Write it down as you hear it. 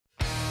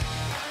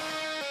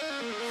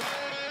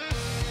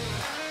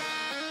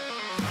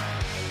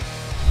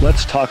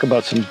Let's talk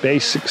about some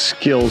basic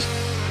skills.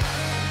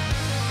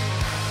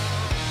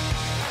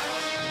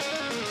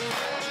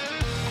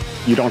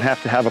 You don't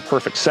have to have a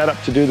perfect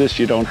setup to do this.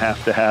 You don't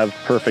have to have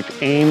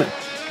perfect aim.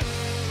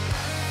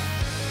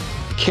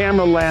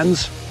 Camera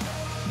lens,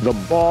 the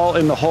ball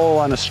in the hole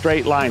on a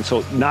straight line.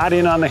 So not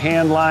in on the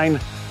hand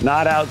line,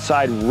 not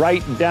outside,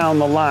 right down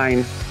the line.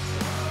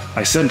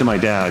 I said to my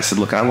dad, I said,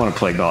 look, I want to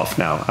play golf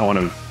now. I want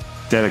to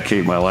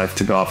dedicate my life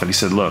to golf. And he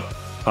said, look,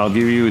 I'll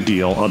give you a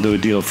deal. I'll do a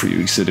deal for you.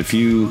 He said, if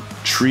you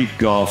treat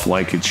golf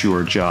like it's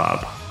your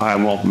job, I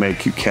won't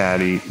make you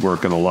caddy,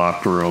 work in the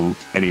locker room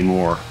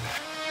anymore.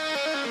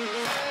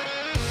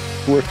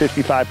 Where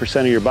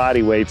 55% of your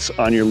body weight's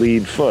on your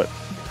lead foot.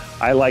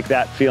 I like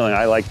that feeling.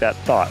 I like that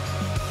thought.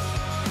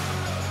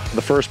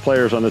 The first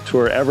players on the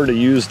tour ever to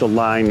use the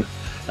line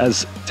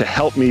as to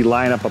help me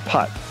line up a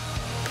putt.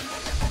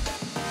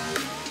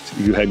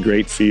 You had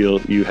great feel,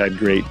 you had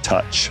great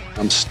touch.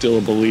 I'm still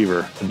a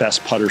believer. The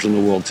best putters in the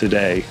world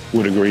today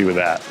would agree with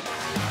that.